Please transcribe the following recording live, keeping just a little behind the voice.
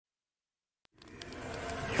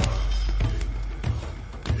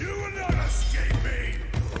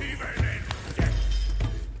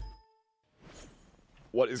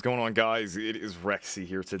What is going on, guys? It is Rexsi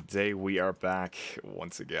here. Today we are back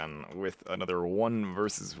once again with another 1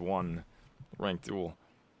 versus 1 ranked duel.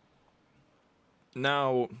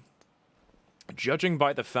 Now, judging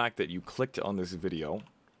by the fact that you clicked on this video,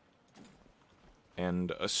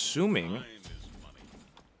 and assuming...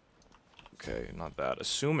 Okay, not that.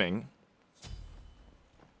 Assuming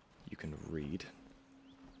you can read,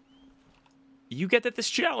 you get that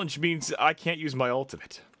this challenge means I can't use my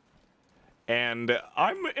ultimate. And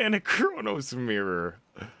I'm in a CHRONOS mirror.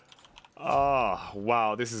 Ah,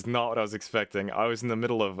 wow, this is not what I was expecting. I was in the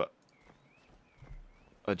middle of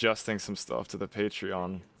adjusting some stuff to the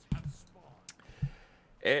Patreon.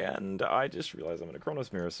 And I just realized I'm in a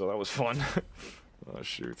CHRONOS mirror, so that was fun. Oh,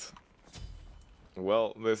 shoot.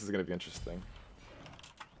 Well, this is going to be interesting.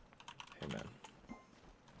 Hey, man.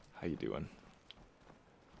 How you doing?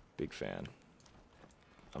 Big fan.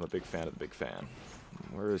 I'm a big fan of the big fan.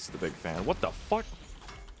 Where is the big fan? What the fuck?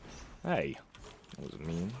 Hey, that was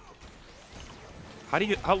mean.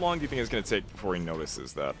 How long do you think it's gonna take before he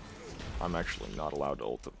notices that I'm actually not allowed to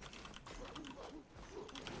ult him?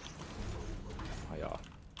 Hiya.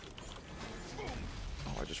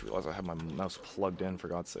 Oh, I just realized I have my mouse plugged in, for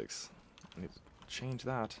God's sakes. I need to change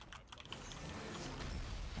that.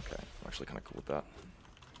 Okay, I'm actually kind of cool with that.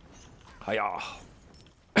 Hiya.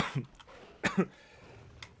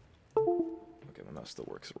 Okay, my mouse still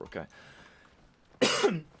works, so we're okay.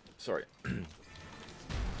 Sorry.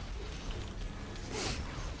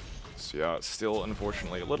 So yeah, still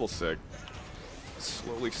unfortunately a little sick.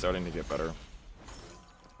 Slowly starting to get better.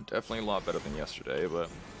 Definitely a lot better than yesterday, but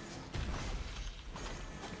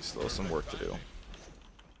still some work to do.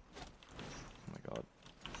 Oh my god.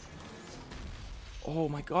 Oh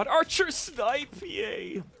my god, Archer Snipe!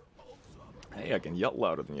 Yay! Hey, I can yell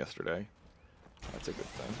louder than yesterday. That's a good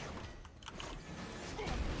thing.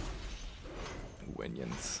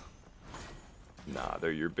 Winions. Nah,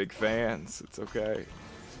 they're your big fans. It's okay.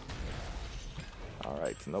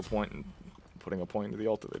 Alright, no point in putting a point into the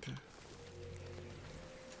ultimate.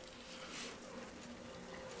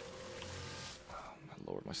 Oh,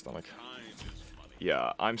 I lowered my stomach.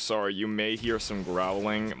 Yeah, I'm sorry. You may hear some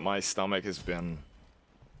growling. My stomach has been,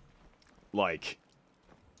 like,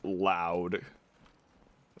 loud.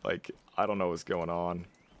 Like, I don't know what's going on.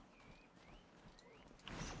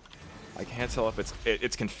 I can't tell if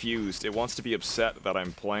it's confused. It wants to be upset that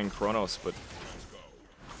I'm playing CHRONOS, but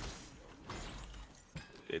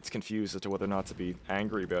it's confused as to whether or not to be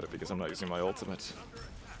angry about it because I'm not using my ultimate.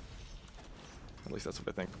 At least that's what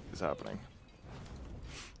I think is happening.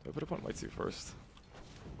 Do I put a point my 2 first?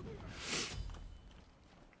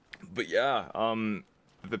 But yeah,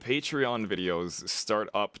 the Patreon videos start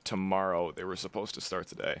up tomorrow. They were supposed to start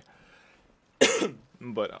today.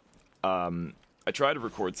 But, I tried to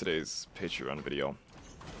record today's Patreon video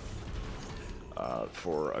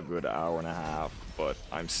for a good hour and a half, but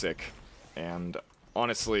I'm sick. And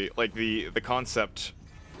honestly, like the concept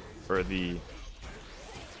or the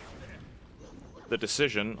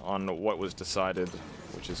decision on what was decided,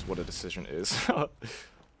 which is what a decision is, of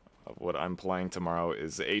what I'm playing tomorrow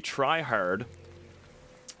is a pure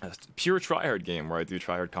tryhard game where I do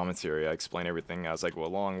tryhard commentary. I explain everything as I go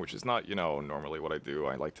along, which is not, you know, normally what I do.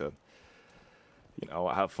 I like to, you know,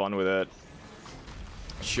 have fun with it,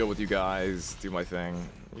 chill with you guys, do my thing.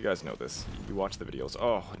 You guys know this. You watch the videos.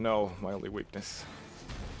 Oh, no, my only weakness.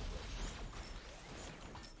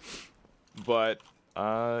 But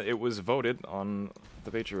it was voted on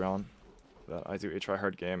the Patreon that I do a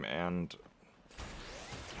tryhard game, and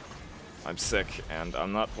I'm sick, and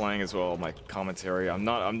I'm not playing as well my commentary. I'm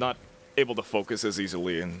not able to focus as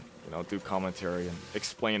easily and, you know, do commentary and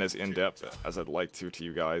explain as in-depth as I'd like to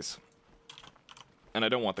you guys. And I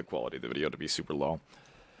don't want the quality of the video to be super low.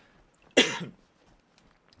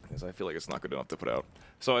 Because I feel like it's not good enough to put out.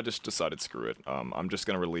 So I just decided, screw it. I'm just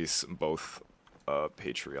going to release both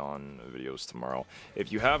Patreon videos tomorrow. If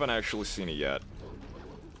you haven't actually seen it yet,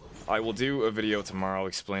 I will do a video tomorrow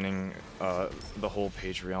explaining the whole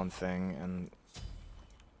Patreon thing and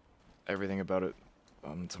everything about it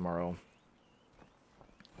tomorrow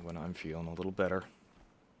when I'm feeling a little better.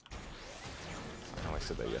 I know I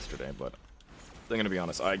said that yesterday, but I'm gonna be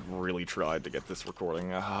honest, I really tried to get this recording.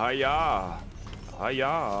 Hiya! Hiya!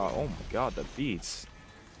 Oh my god, that beats.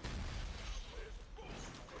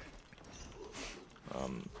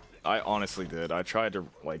 I honestly did. I tried to,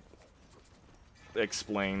 like,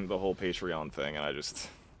 explain the whole Patreon thing, and I just...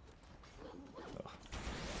 Ugh.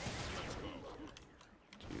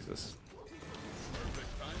 Jesus.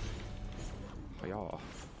 Hiya.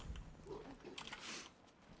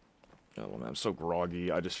 Oh man, I'm so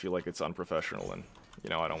groggy. I just feel like it's unprofessional, and,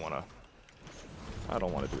 you know, I don't want to I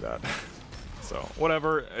don't want to do that. So,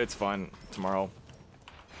 whatever, it's fine. Tomorrow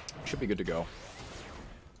should be good to go.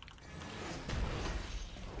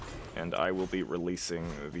 And I will be releasing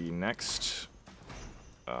the next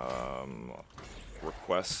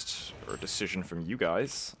request or decision from you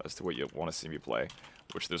guys as to what you want to see me play,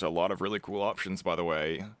 which there's a lot of really cool options, by the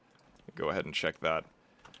way. Go ahead and check that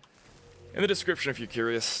in the description if you're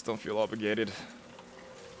curious. Don't feel obligated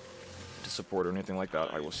to support or anything like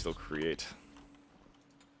that. I will still create,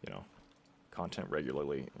 you know, content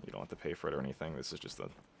regularly. You don't have to pay for it or anything. This is just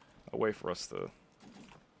a way for us to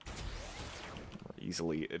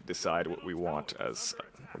easily decide what we want as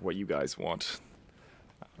what you guys want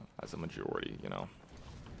as a majority, you know.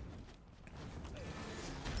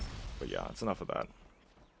 But yeah, it's enough of that.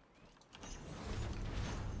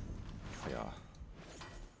 Yeah.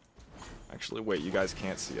 Actually, wait, you guys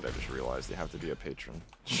can't see it. I just realized you have to be a patron.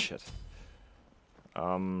 Shit.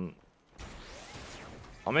 I'll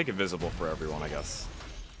make it visible for everyone, I guess,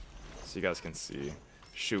 so you guys can see.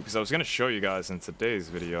 Shoot, because I was gonna show you guys in today's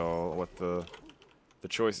video what the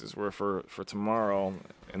choices were for tomorrow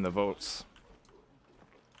in the votes.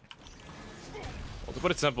 Well, to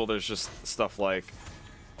put it simple, there's just stuff like,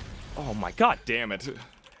 oh my god damn it,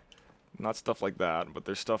 not stuff like that, but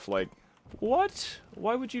there's stuff like, what?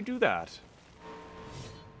 Why would you do that?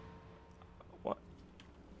 What?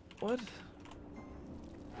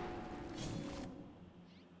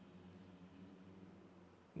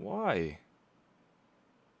 Why?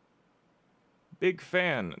 Big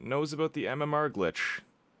fan. Knows about the MMR glitch.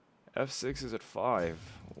 F6 is at 5.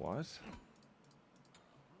 What?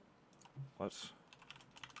 What?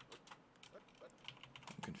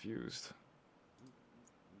 I'm confused.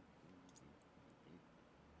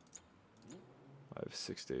 I have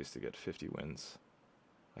 6 days to get 50 wins.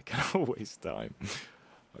 I cannot waste time.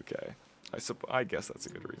 Okay. I guess that's a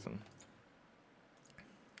good reason.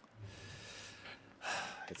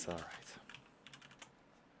 It's alright.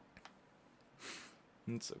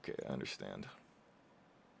 It's okay, I understand.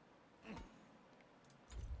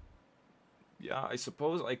 Yeah, I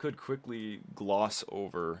suppose I could quickly gloss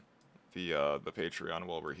over the Patreon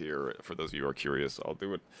while we're here. For those of you who are curious, I'll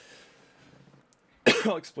do it.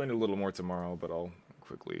 I'll explain it a little more tomorrow, but I'll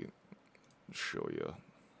quickly show you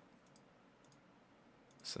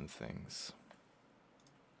some things.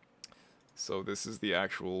 So this is the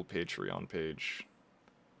actual Patreon page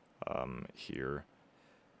here.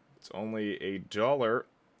 It's only $1.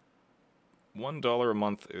 $1 a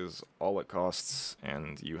month is all it costs,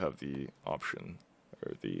 and you have the option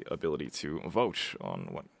or the ability to vote on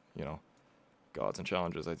what, you know, gods and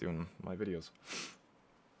challenges I do in my videos.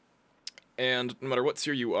 And no matter what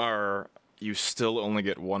tier you are, you still only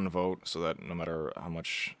get one vote, so that no matter how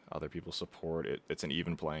much other people support it, it's an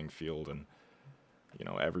even playing field, and you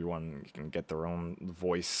know, everyone can get their own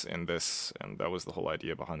voice in this, and that was the whole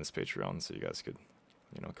idea behind this Patreon, so you guys could,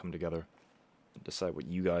 you know, come together and decide what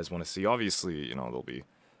you guys want to see. Obviously, you know, there'll be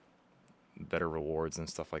better rewards and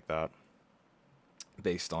stuff like that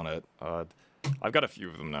based on it. I've got a few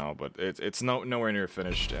of them now, but it's nowhere near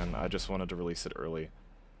finished, and I just wanted to release it early.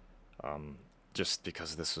 Just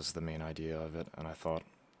because this was the main idea of it, and I thought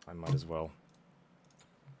I might as well.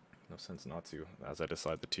 No sense not to, as I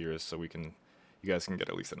decide the tiers, so you guys can get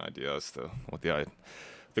at least an idea as to what the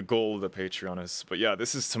goal of the Patreon is. But yeah,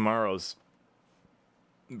 this is tomorrow's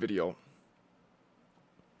video,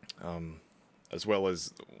 as well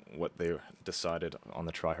as what they decided on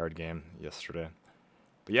the tryhard game yesterday.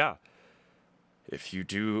 But yeah, if you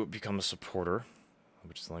do become a supporter,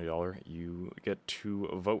 which is only $1, you get to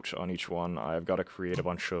vote on each one. I've got to create a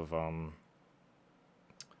bunch of like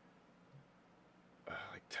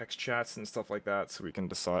text chats and stuff like that, so we can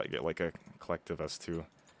get like a collective as to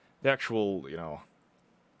the actual, you know,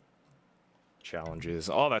 challenges,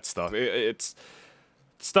 all that stuff. It's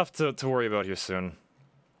stuff to worry about here soon.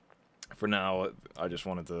 For now, I just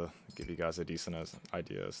wanted to give you guys a decent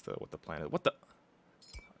idea as to what the plan is. What the?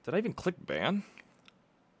 Did I even click ban?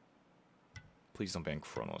 Please don't ban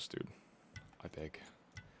CHRONOS, dude. I beg.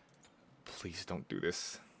 Please don't do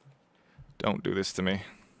this. Don't do this to me.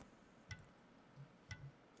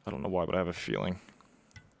 I don't know why, but I have a feeling.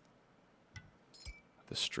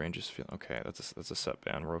 The strangest feeling. Okay, that's a set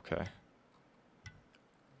ban. We're okay.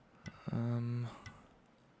 Who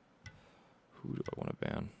do I want to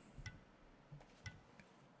ban?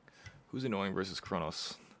 Who's annoying versus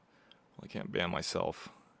CHRONOS? Well, I can't ban myself.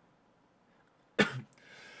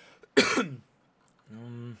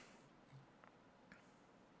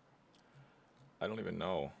 I don't even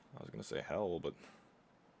know. I was gonna say hell, but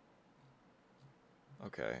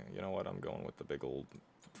okay, you know what? I'm going with the big old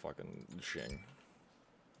fucking Shing.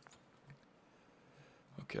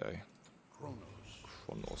 Okay.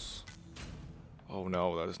 CHRONOS. Oh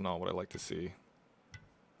no, that is not what I like to see.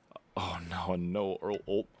 Oh no, a no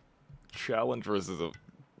ult challenge versus a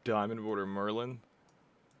Diamond Border Merlin.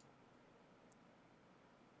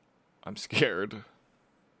 I'm scared.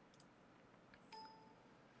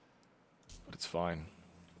 But it's fine.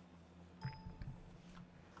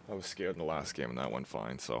 I was scared in the last game and that went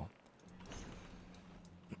fine, so.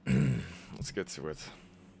 Let's get to it.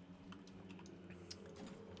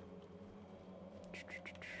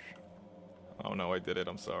 Oh no, I did it,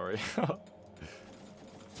 I'm sorry.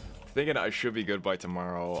 Thinking I should be good by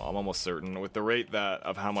tomorrow, I'm almost certain. With the rate that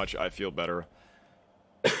of how much I feel better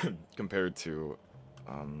compared to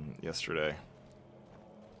yesterday.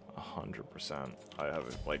 100%. I have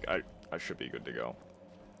it, like, I should be good to go.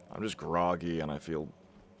 I'm just groggy and I feel,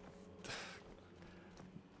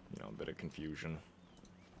 you know, a bit of confusion.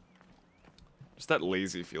 Just that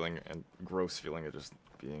lazy feeling and gross feeling of just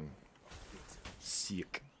being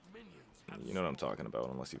sick. You know what I'm talking about,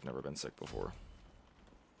 unless you've never been sick before.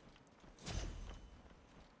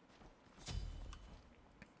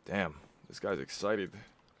 Damn, this guy's excited.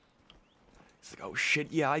 He's like, oh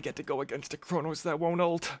shit, yeah, I get to go against a CHRONOS that won't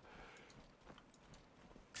ult.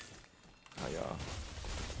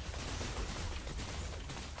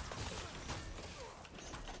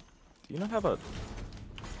 Do you not have a...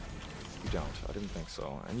 You don't, I didn't think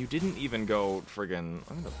so. And you didn't even go friggin...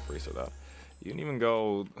 I'm gonna bracer that. You didn't even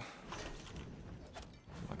go...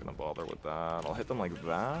 I'm not gonna bother with that. I'll hit them like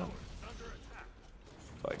that.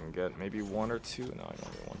 If I can get maybe one or two. No, I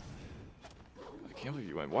don't get one. I can't believe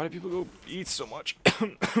you went. Why do people go eat so much?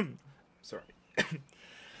 Sorry.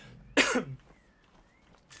 Hit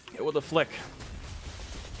with a flick.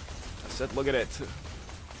 I said, look at it.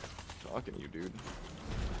 Talking to you, dude.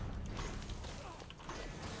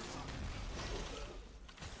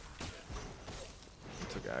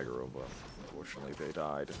 I took aggro, but unfortunately they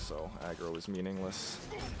died, so aggro is meaningless.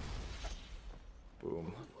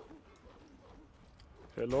 Boom.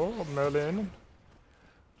 Hello, Merlin.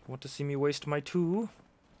 Want to see me waste my 2?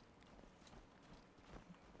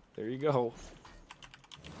 There you go.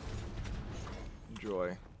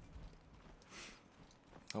 Enjoy.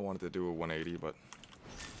 I wanted to do a 180, but...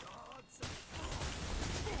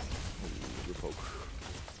 Ooh, good poke.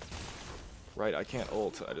 Right, I can't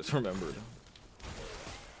ult, I just remembered.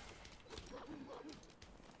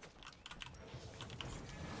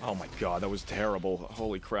 Oh my god, that was terrible.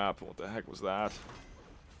 Holy crap, what the heck was that?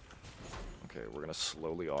 Okay, we're gonna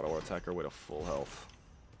slowly auto-attack our way to full health.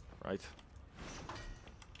 Right?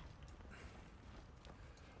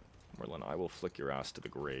 Merlin, I will flick your ass to the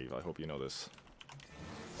grave. I hope you know this.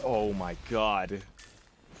 Oh my god.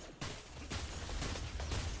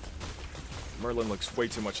 Merlin looks way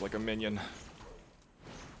too much like a minion.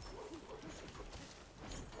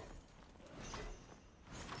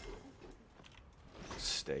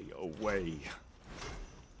 Stay away.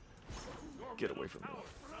 Get away from me.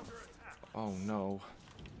 Oh no.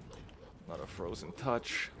 Not a frozen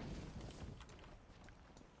touch.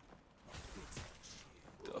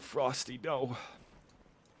 The frosty no.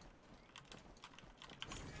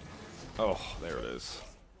 Oh, there it is.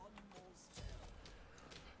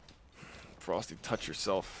 Frosty, touch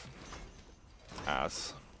yourself.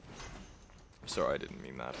 Ass. Sorry, I didn't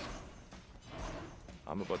mean that.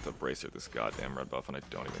 I'm about to bracer this goddamn red buff and I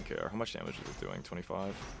don't even care. How much damage is it doing?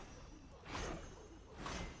 25?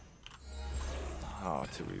 Oh,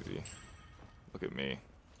 too easy. Look at me.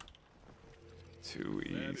 Too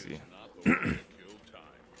easy.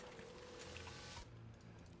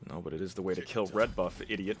 No, but it is the way to kill red buff,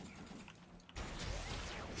 idiot.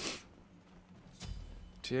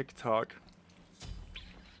 Tick-tock.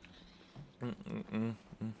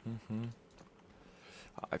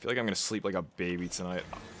 I feel like I'm gonna sleep like a baby tonight.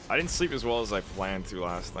 I didn't sleep as well as I planned to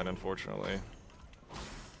last night, unfortunately.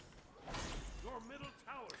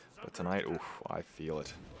 But tonight, oof, I feel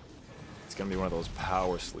it. It's gonna be one of those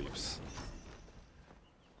power sleeps.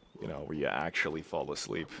 You know, where you actually fall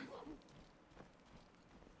asleep.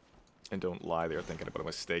 And don't lie there thinking about a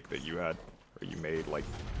mistake that you had, or you made, like,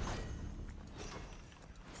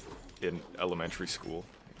 in elementary school.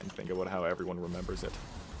 And think about how everyone remembers it.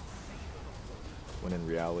 When in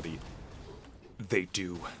reality, they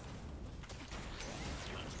do.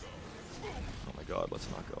 Oh my god, let's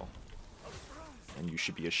not go. And you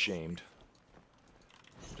should be ashamed.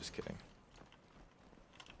 I'm just kidding.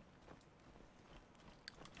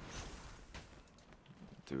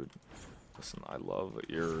 Dude, listen, I love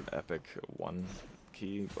your epic 1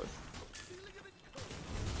 key, but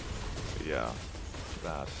yeah,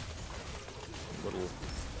 that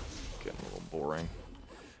getting a little boring.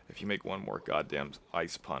 If you make one more goddamn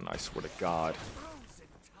ice pun, I swear to God.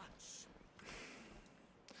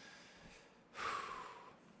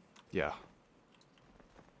 Yeah.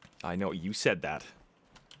 I know, you said that.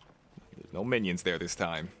 There's no minions there this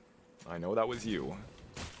time. I know that was you.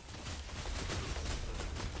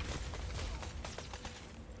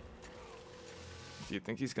 Do you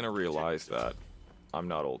think he's gonna realize that I'm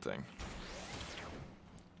not ulting?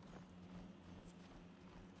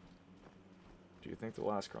 Do you think the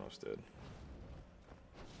last Chronos did?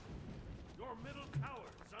 Your middle tower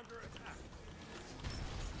is under attack.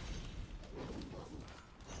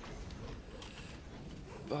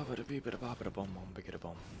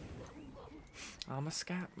 I'm a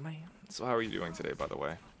scat man. So how are you doing today, by the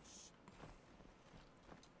way?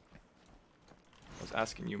 I was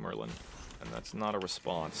asking you, Merlin, and that's not a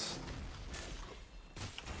response.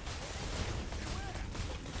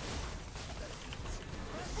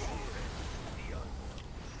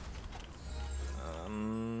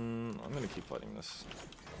 I'm gonna keep fighting this.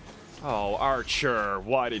 Oh, Archer,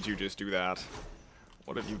 why did you just do that?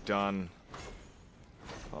 What have you done?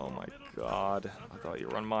 Oh my God, I thought you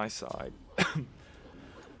were on my side.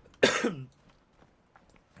 Did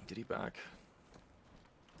he back?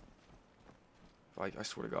 I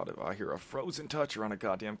swear to God, if I hear a frozen touch around a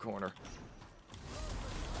goddamn corner.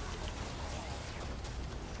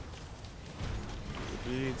 The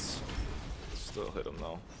beads. Still hit him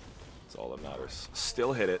though. That's all that matters.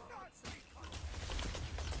 Still hit it.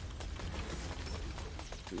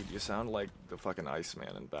 Dude, you sound like the fucking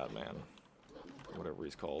Iceman in Batman. Whatever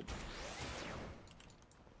he's called.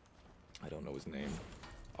 I don't know his name.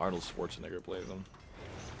 Arnold Schwarzenegger plays him.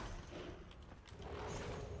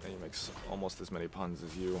 And he makes almost as many puns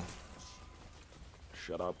as you.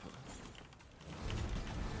 Shut up.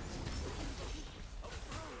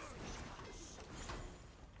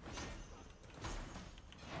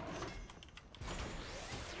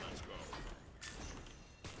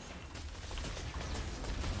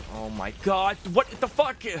 Oh my God, what the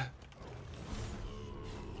fuck?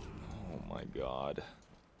 Oh my God.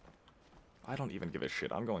 I don't even give a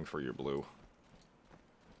shit. I'm going for your blue.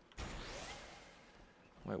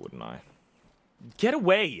 Why wouldn't I? Get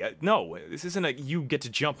away! No, this isn't a you get to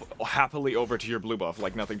jump happily over to your blue buff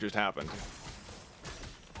like nothing just happened.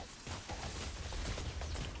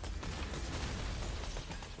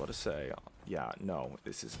 What to say? Yeah, no,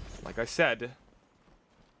 this is, like I said.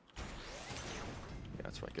 Yeah,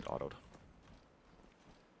 that's right, get autoed.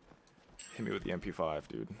 Hit me with the MP5,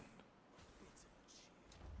 dude.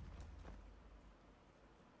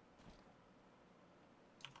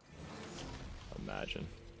 Imagine.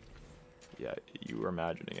 Yeah, you were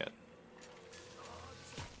imagining it.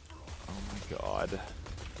 Oh my God.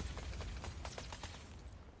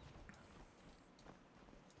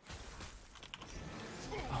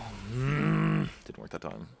 Oh, didn't work that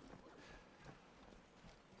time.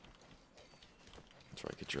 That's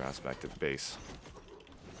right, get your ass back to the base.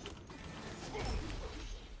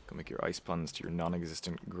 Go make your ice puns to your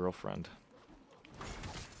non-existent girlfriend.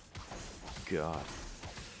 God.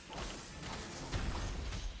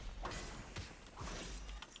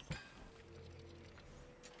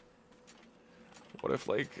 What if,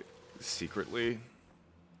 like, secretly,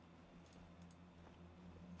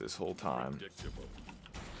 this whole time,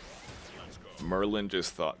 Merlin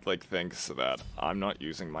just thinks that I'm not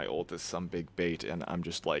using my ult as some big bait, and I'm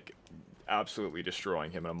just, like, absolutely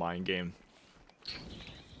destroying him in a mind game.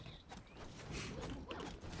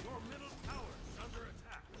 Your middle tower is under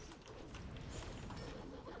attack.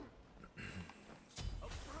 Oh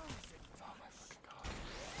my fucking God.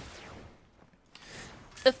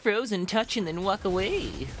 A frozen touch and then walk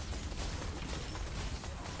away.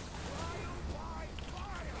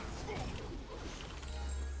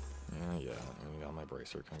 Yeah, I got my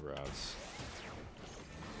bracer, congrats.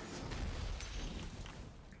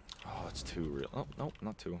 Oh, it's too real. Oh, nope,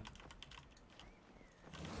 not two.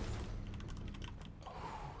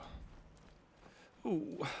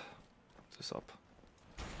 Ooh. Is this up?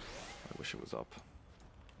 I wish it was up.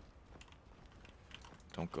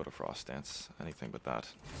 Don't go to Frost Dance. Anything but that.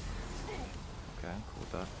 Okay, cool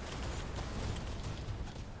with that.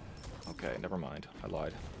 Okay, never mind. I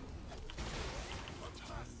lied.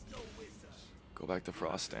 Go back to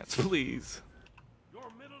Frost Dance, please.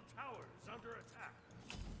 Your middle tower is under attack.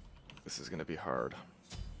 This is gonna be hard.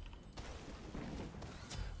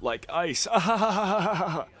 Like ice.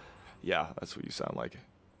 Yeah, that's what you sound like.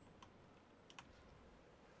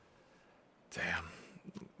 Damn.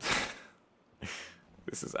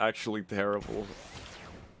 This is actually terrible.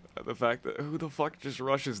 The fact that who the fuck just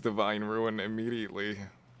rushes Divine Ruin immediately?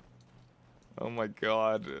 Oh my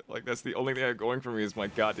god. Like, that's the only thing I have going for me is my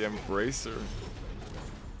goddamn bracer.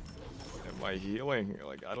 And my healing.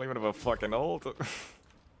 Like, I don't even have a fucking ult.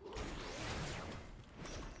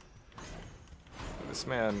 This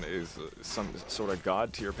man is some sort of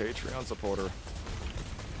god tier Patreon supporter.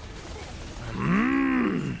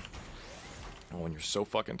 Oh, and you're so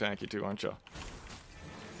fucking tanky too, aren't you?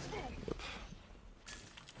 Yep.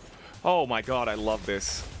 Oh my god, I love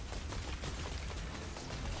this.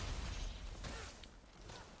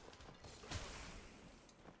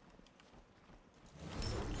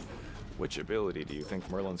 Which ability do you think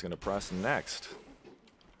Merlin's gonna press next?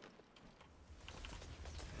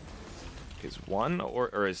 Is one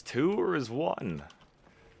or is two or is one?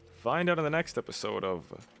 Find out in the next episode of...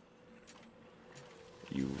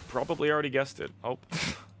 You probably already guessed it. Oh.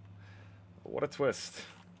 What a twist.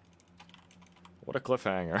 What a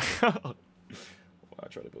cliffhanger. Well, I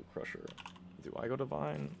try to build Crusher. Do I go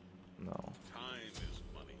Divine? No. Time is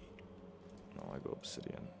money. No, I go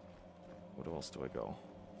Obsidian. What else do I go?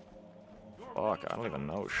 Fuck, I don't even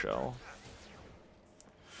know, Shell.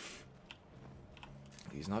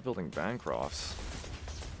 He's not building Bancrofts.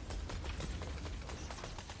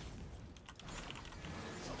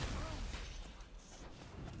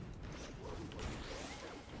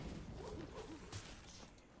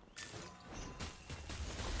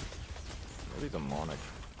 Maybe Demonic.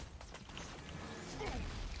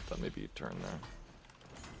 Thought maybe you'd turn there.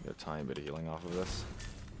 Get a tiny bit of healing off of this.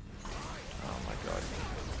 Oh my god.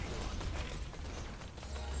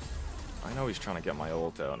 I know he's trying to get my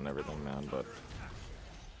ult out and everything, man, but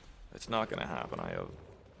it's not gonna happen. I have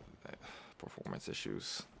performance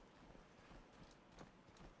issues.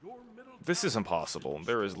 This is impossible.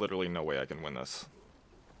 There is literally no way I can win this.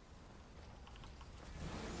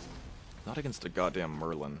 Not against a goddamn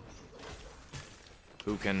Merlin,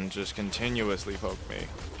 who can just continuously poke me.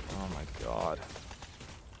 Oh my god.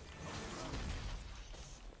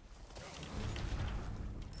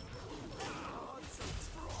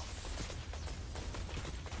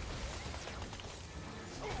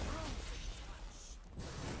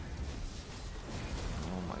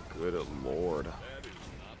 Good lord. That is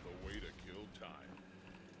not the way to kill time.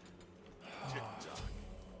 Tick-tock.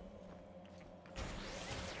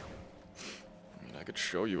 I mean, I could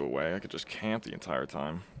show you a way. I could just camp the entire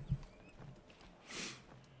time.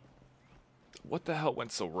 What the hell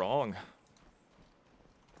went so wrong?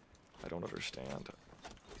 I don't understand.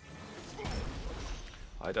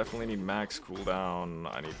 I definitely need max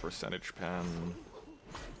cooldown. I need percentage pen.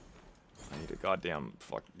 I need a goddamn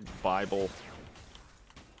Bible.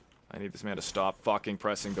 I need this man to stop fucking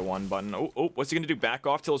pressing the one button. Oh, what's he gonna do? Back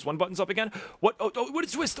off till his one button's up again? What? Oh, what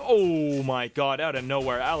is twist? Oh my god, out of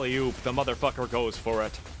nowhere, alley-oop. The motherfucker goes for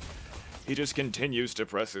it. He just continues to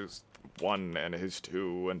press his one and his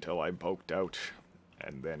two until I'm poked out.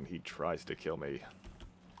 And then he tries to kill me.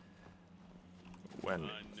 When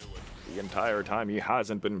the entire time he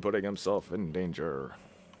hasn't been putting himself in danger.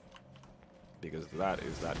 Because that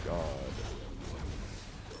is that god.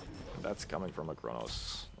 That's coming from a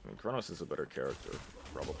CHRONOS. I mean, CHRONOS is a better character,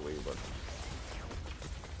 probably, but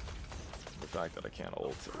the fact that I can't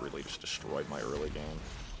ult really just destroyed my early game.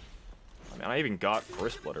 I mean, I even got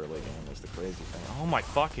first blood early game, is the crazy thing. Oh my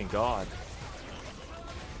fucking god.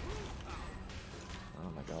 Oh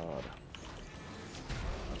my god.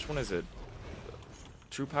 Which one is it?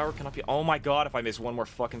 True power cannot be... Oh my god, if I miss one more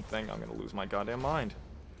fucking thing, I'm gonna lose my goddamn mind.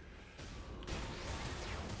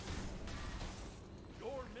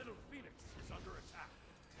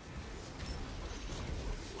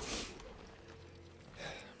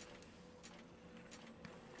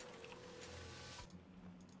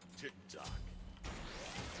 Tick-tock.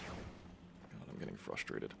 God, I'm getting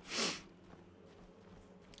frustrated.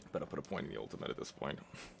 Better put a point in the ultimate at this point.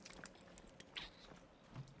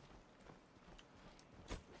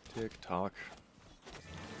 Tick-tock.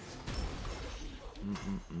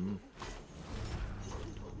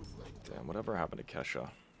 Damn, whatever happened to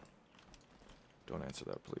Kesha? Don't answer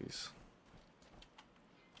that, please.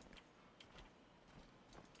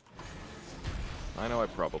 I know I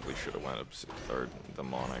probably should have went or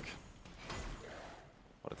Demonic.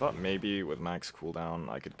 But I thought maybe with max cooldown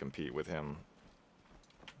I could compete with him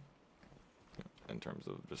in terms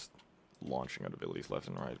of just launching out abilities left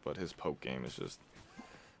and right, but his poke game is just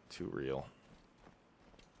too real.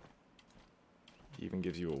 He even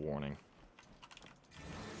gives you a warning.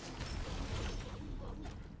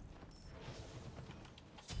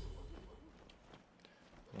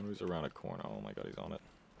 One who's around a corner. Oh my god, he's on it.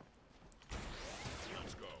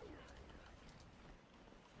 Let's go.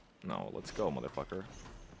 No, let's go, motherfucker.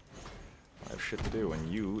 I have shit to do,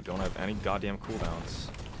 and you don't have any goddamn cooldowns.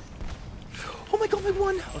 got my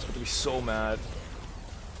one! I was about to be so mad.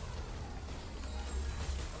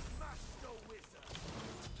 Master wizard.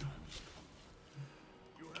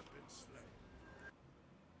 You have been slain.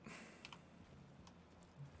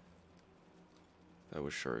 That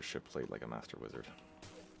was sure as shit played like a master wizard.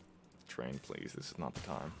 Train, please. This is not the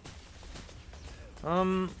time.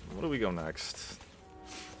 What do we go next?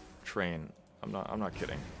 Train. I'm not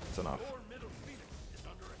kidding. It's enough. Your middle phoenix is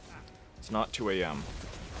under attack. It's not 2 a.m.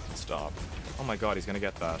 Stop. Oh my god, he's gonna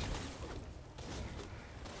get that.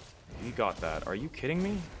 He got that. Are you kidding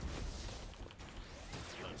me?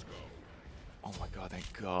 Let's go. Oh my god,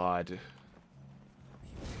 thank god.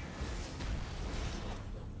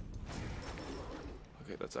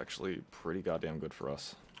 Okay, that's actually pretty goddamn good for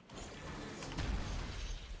us.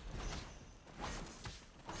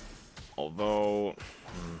 Although...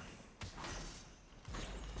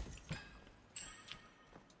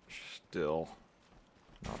 Still...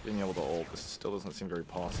 Not being able to ult, this still doesn't seem very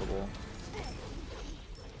possible.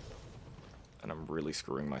 And I'm really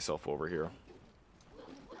screwing myself over here.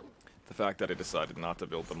 The fact that I decided not to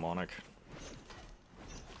build Demonic.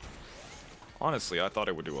 Honestly, I thought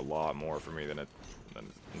it would do a lot more for me than it's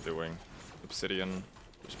doing. Obsidian,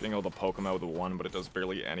 just being able to poke him out with a 1, but it does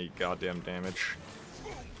barely any goddamn damage.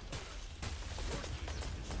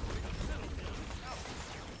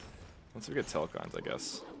 Once we get Telkines, I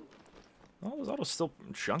guess. Oh, those autos still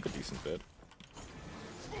chunk a decent bit.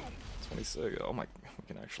 26. Oh my, we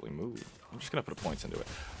can actually move. I'm just gonna put points into it.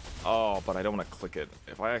 Oh, but I don't want to click it.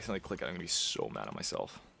 If I accidentally click it, I'm gonna be so mad at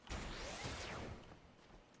myself.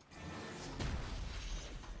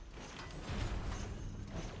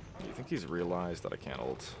 Do you think he's realized that I can't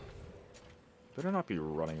ult? Better not be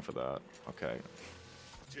running for that. Okay.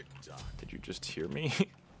 Tick-tock. Did you just hear me?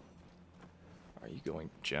 Are you going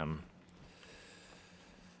gem?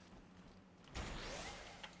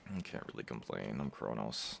 I can't really complain. I'm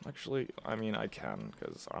Chronos. Actually, I mean, I can,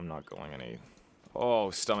 because I'm not going any...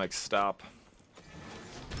 Oh, stomach, stop.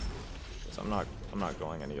 So I'm not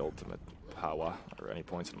going any ultimate power, or any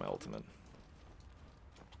points in my ultimate.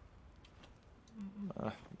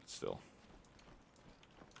 But still.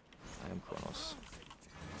 I am Chronos.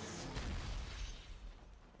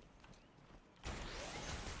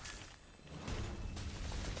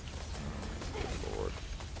 Good lord.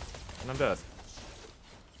 And I'm dead.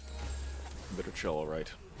 Better chill,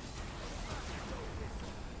 alright.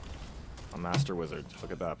 A Master Wizard.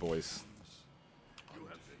 Look at that, boys.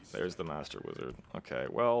 There's the Master Wizard. Okay,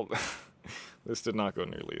 well, this did not go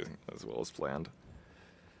nearly as well as planned.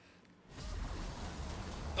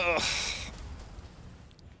 Ugh.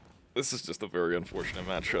 This is just a very unfortunate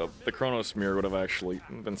matchup. The Chronos mirror would have actually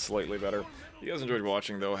been slightly better. If you guys enjoyed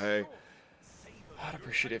watching, though, hey, I'd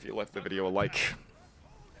appreciate it if you left the video a like.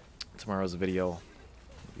 Tomorrow's video will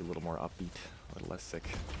be a little more upbeat, a little less sick.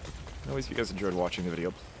 Anyways, if you guys enjoyed watching the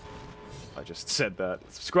video, I just said that.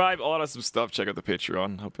 Subscribe, all that awesome stuff. Check out the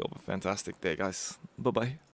Patreon. Hope you all have a fantastic day, guys. Bye-bye.